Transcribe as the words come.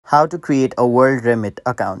How to create a WorldRemit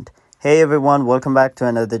account. Hey everyone, welcome back to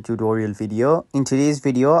another tutorial video. In today's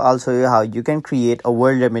video, I'll show you how you can create a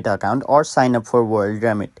WorldRemit account or sign up for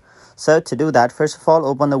WorldRemit. So to do that, first of all,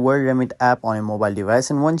 open the WorldRemit app on your mobile device,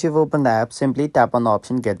 and once you've opened the app, simply tap on the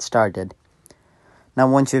option Get Started.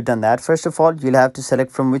 Now once you've done that, first of all, you'll have to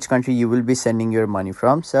select from which country you will be sending your money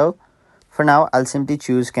from. So for now, I'll simply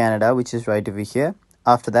choose Canada, which is right over here.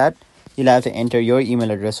 After that, you'll have to enter your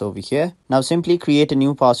email address over here. Now simply create a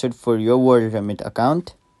new password for your WorldRemit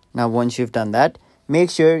account. Now once you've done that, make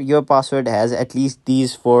sure your password has at least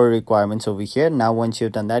these 4 requirements over here. Now once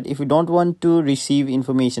you've done that, if you don't want to receive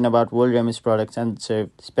information about WorldRemit's products and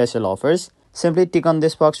special offers, simply tick on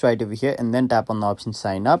this box right over here and then tap on the option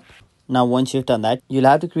Sign Up. Now once you've done that, you'll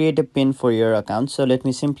have to create a PIN for your account. So let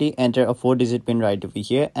me simply enter a 4-digit PIN right over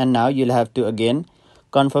here, and now you'll have to again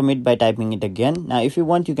confirm it by typing it again. Now if you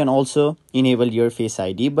want, you can also enable your Face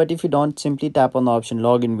ID, but if you don't, simply tap on the option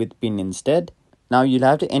Login with PIN instead. Now you'll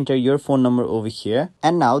have to enter your phone number over here,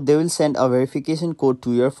 and now they will send a verification code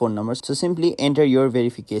to your phone number. So simply enter your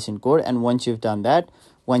verification code, and once you've done that,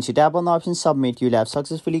 once you tap on the option Submit, you'll have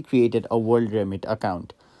successfully created a WorldRemit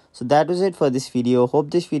account. So that was it for this video.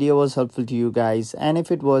 Hope this video was helpful to you guys, and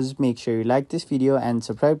if it was, make sure you like this video and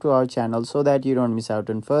subscribe to our channel so that you don't miss out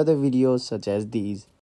on further videos such as these.